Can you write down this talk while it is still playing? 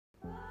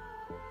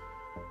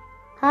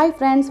Hi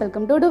friends,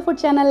 welcome to Do Food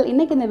channel.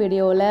 இன்னைக்கு இந்த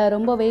வீடியோல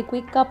ரொம்பவே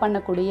குயிக்கா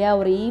பண்ணக்கூடிய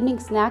ஒரு ஈவினிங்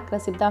ஸ்நாக்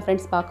ரெசிபி தான்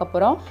फ्रेंड्स பார்க்க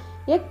போறோம்.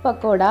 எக்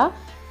பக்கோடா.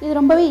 இது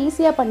ரொம்பவே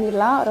ஈஸியா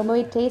பண்ணிரலாம்.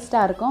 ரொம்பவே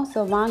டேஸ்டா இருக்கும்.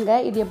 சோ வாங்க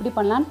இது எப்படி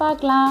பண்ணலாம்னு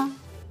பார்க்கலாம்.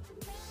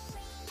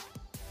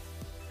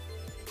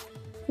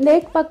 இந்த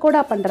எக்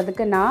பக்கோடா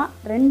பண்றதுக்கு நான்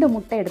 2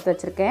 முட்டை எடுத்து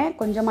வச்சிருக்கேன்.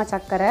 கொஞ்சமா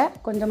சக்கரை,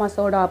 கொஞ்சமா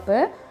சோடா உப்பு,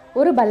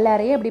 ஒரு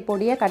பல்லாரியை இப்படி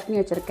பொடியா கட்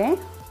பண்ணி வச்சிருக்கேன்.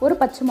 ஒரு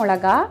பச்சை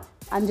மிளகாய்,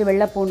 5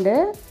 வெள்ளை பூண்டு,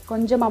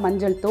 கொஞ்சமா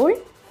மஞ்சள் தூள்,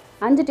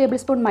 5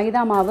 டேபிள்ஸ்பூன்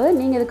மைதா மாவு,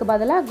 நீங்கள் இதுக்கு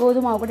பதிலாக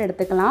கோதுமை மாவு கூட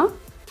எடுத்துக்கலாம்.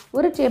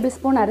 1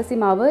 டேபிள்ஸ்பூன் அரிசி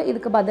மாவு,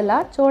 இதுக்கு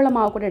பதிலாக சோள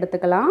மாவு கூட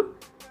எடுத்துக்கலாம்.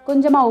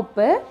 கொஞ்சமாக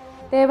உப்பு,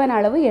 தேவையான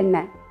அளவு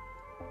எண்ணெய்.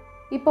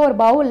 இப்போ ஒரு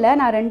பவுலில்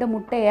நான் 2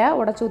 முட்டையை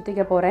உடச்சி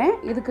ஊற்றிக்க போகிறேன்.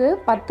 இதுக்கு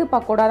 10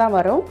 பக்கோடா தான்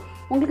வரும்.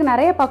 உங்களுக்கு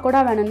நிறைய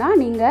பக்கோடா வேணும்னா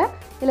நீங்கள்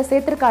இதில்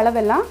சேர்த்துருக்க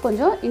அளவெல்லாம்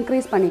கொஞ்சம்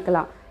இன்க்ரீஸ்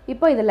பண்ணிக்கலாம்.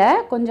 இப்போ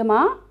இதில்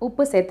கொஞ்சமாக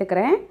உப்பு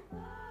சேர்த்துக்கிறேன்,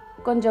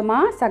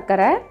 கொஞ்சமாக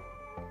சர்க்கரை,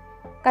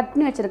 கட்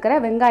பண்ணி வச்சுருக்கிற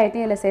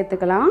வெங்காயத்தையும் இதில்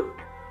சேர்த்துக்கலாம்.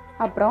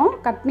 அப்புறம்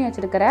கட் பண்ணி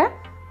வச்சுருக்கிற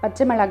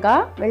பச்சை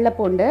மிளகாய்,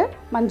 வெள்ளைப்பூண்டு,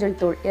 மஞ்சள்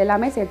தூள்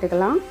எல்லாமே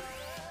சேர்த்துக்கலாம்.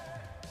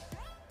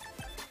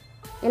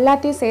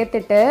 எல்லாத்தையும்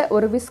சேர்த்துட்டு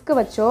ஒரு விஸ்கு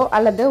வச்சோ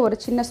அல்லது ஒரு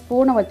சின்ன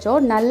ஸ்பூனை வச்சோ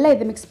நல்லா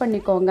இது மிக்ஸ்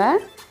பண்ணிக்கோங்க.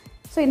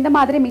 ஸோ இந்த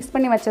மாதிரி மிக்ஸ்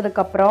பண்ணி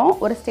வச்சதுக்கப்புறம்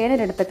ஒரு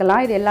ஸ்ட்ரெயினர்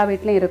எடுத்துக்கலாம். இது எல்லா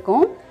வீட்லேயும்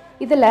இருக்கும்.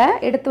 இதில்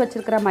எடுத்து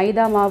வச்சுருக்கிற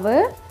மைதா மாவு,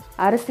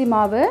 அரிசி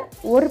மாவு,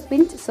 ஒரு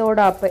பிஞ்ச்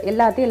சோடாப்பு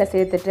எல்லாத்தையும் இதில்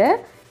சேர்த்துட்டு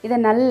இதை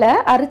நல்லா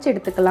அரைச்சி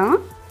எடுத்துக்கலாம்.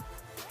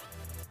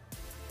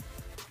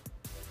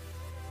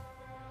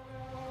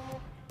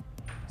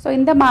 ஸோ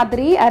இந்த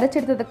மாதிரி அரைச்சி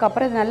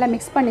எடுத்ததுக்கப்புறம் இது நல்லா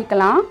மிக்ஸ்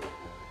பண்ணிக்கலாம்.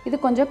 இது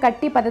கொஞ்சம்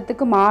கட்டி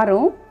பதத்துக்கு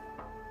மாறும்.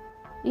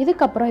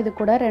 இதுக்கப்புறம் இது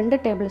கூட 2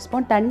 டேபிள்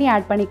ஸ்பூன் தண்ணி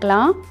ஆட்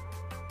பண்ணிக்கலாம்.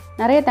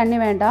 நிறைய தண்ணி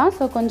வேண்டாம்.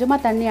 ஸோ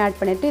கொஞ்சமாக தண்ணி ஆட்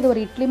பண்ணிவிட்டு இது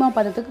ஒரு இட்லி மாவு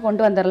பதத்துக்கு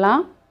கொண்டு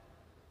வந்துடலாம்.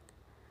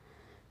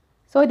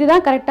 ஸோ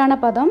இதுதான் கரெக்டான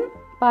பதம்.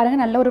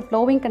 பாருங்கள், நல்ல ஒரு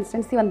ஃப்ளோவிங்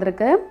கன்சிஸ்டன்சி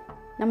வந்திருக்கு.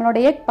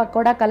 நம்மளோட எக்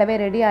பக்கோடா கலவை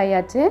ரெடி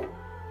ஆயாச்சு.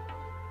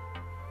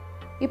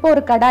 இப்போ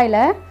ஒரு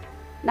கடாயில்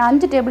நான்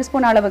 5 டேபிள்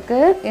ஸ்பூன் அளவுக்கு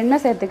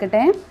எண்ணெய்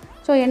சேர்த்துக்கிட்டேன்.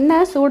 ஸோ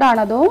எண்ணெய்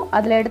சூடானதும்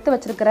அதில் எடுத்து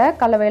வச்சுருக்கிற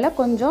கலவையில்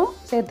கொஞ்சம்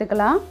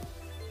சேர்த்துக்கலாம்.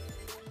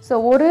 ஸோ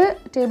 1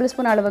 டேபிள்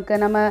ஸ்பூன் அளவுக்கு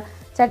நம்ம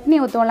சட்னி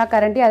ஊற்றுவோம்லாம்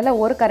கரண்டி, அதில்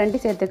 1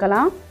 கரண்டி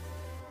சேர்த்துக்கலாம்.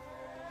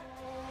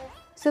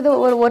 ஸோ இது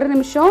ஒரு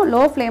நிமிஷம்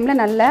லோ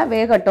ஃப்ளேமில் நல்லா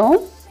வேகட்டும்.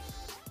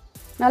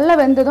 நல்லா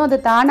வெந்ததும் அது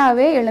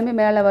தானாகவே எழும்பி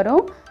மேலே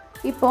வரும்.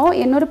 இப்போது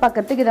இன்னொரு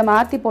பக்கத்துக்கு இதை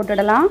மாற்றி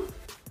போட்டுடலாம்.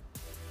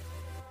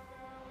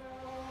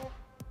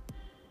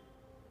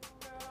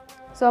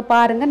 ஸோ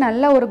பாருங்கள்,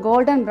 நல்ல ஒரு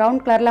கோல்டன்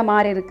ப்ரௌன் கலரில்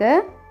மாறி இருக்கு.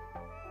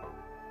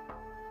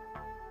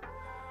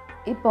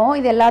 இப்போது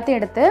இது எல்லாத்தையும்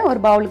எடுத்து ஒரு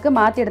பவுலுக்கு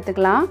மாற்றி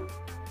எடுத்துக்கலாம்.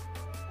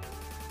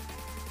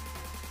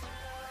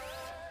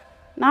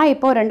 நான்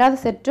இப்போது 2வது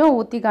செட்டும்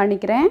ஊற்றி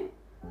காணிக்கிறேன்.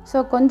 ஸோ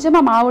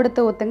கொஞ்சமாக மாவு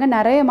எடுத்து ஊற்றுங்க.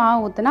 நிறைய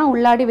மாவு ஊற்றுனா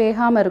உள்ளாடி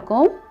வேகாமல்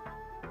இருக்கும்.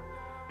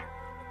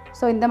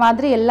 ஸோ இந்த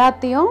மாதிரி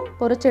எல்லாத்தையும்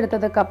பொரிச்சு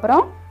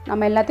எடுத்ததுக்கப்புறம்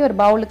நம்ம எல்லாத்தையும் ஒரு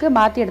பவுலுக்கு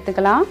மாற்றி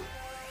எடுத்துக்கலாம்.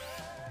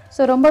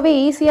 ஸோ ரொம்பவே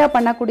ஈஸியாக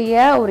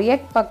பண்ணக்கூடிய ஒரு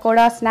எக்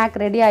பக்கோடா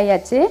ஸ்நாக் ரெடி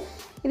ஆயாச்சு.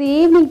 இது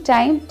ஈவினிங்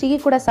டைம் டீ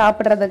கூட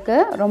சாப்பிட்றதுக்கு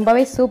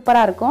ரொம்பவே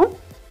சூப்பராக இருக்கும்.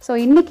 ஸோ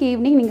இன்றைக்கி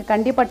ஈவினிங் நீங்கள்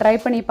கண்டிப்பாக ட்ரை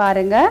பண்ணி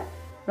பாருங்கள்.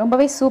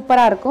 ரொம்பவே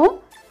சூப்பராக இருக்கும்.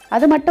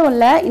 அது மட்டும்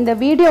இல்லை, இந்த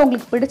வீடியோ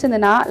உங்களுக்கு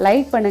பிடிச்சிருந்துன்னா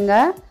லைக்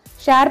பண்ணுங்கள்,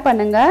 ஷேர்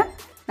பண்ணுங்கள்.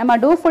 நம்ம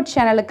டூ ஃபுட்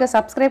சேனலுக்கு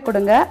சப்ஸ்கிரைப்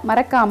கொடுங்க.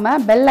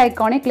 மறக்காமல் பெல்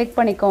ஐக்கானே கிளிக்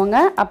பண்ணிக்கோங்க.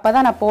 அப்போ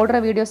தான் நான்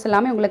போடுற வீடியோஸ்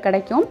எல்லாமே உங்களுக்கு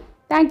கிடைக்கும்.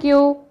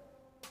 தேங்க்யூ.